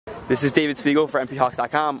This is David Spiegel for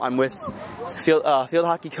MPHawks.com. I'm with field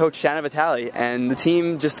hockey coach Shanna Vitale, and the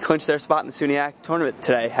team just clinched their spot in the SUNYAC tournament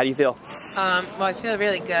today. How do you feel? Well, I feel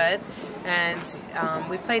really good, and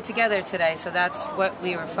we played together today, so that's what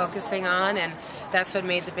we were focusing on, and that's what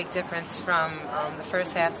made the big difference from the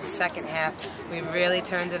first half to the second half. We really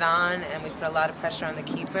turned it on, and we put a lot of pressure on the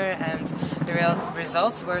keeper, and the real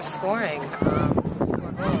results were scoring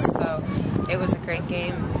 4 goals. So it was a great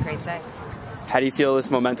game, a great day. How do you feel this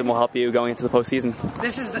momentum will help you going into the postseason?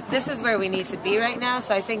 This is where we need to be right now,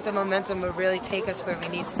 so I think the momentum will really take us where we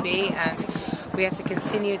need to be, and we have to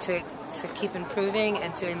continue to keep improving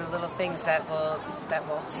and doing the little things that will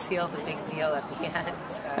seal the big deal at the end.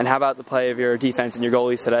 So. And how about the play of your defense and your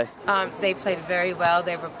goalies today? They played very well.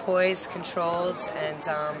 They were poised, controlled, and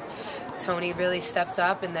Tony really stepped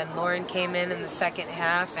up, and then Lauren came in the second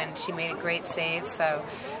half, and she made a great save, so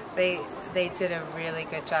they did a really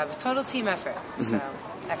good job. A total team effort, so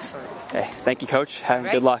excellent. Okay, thank you, Coach. Right.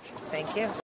 Good luck. Thank you.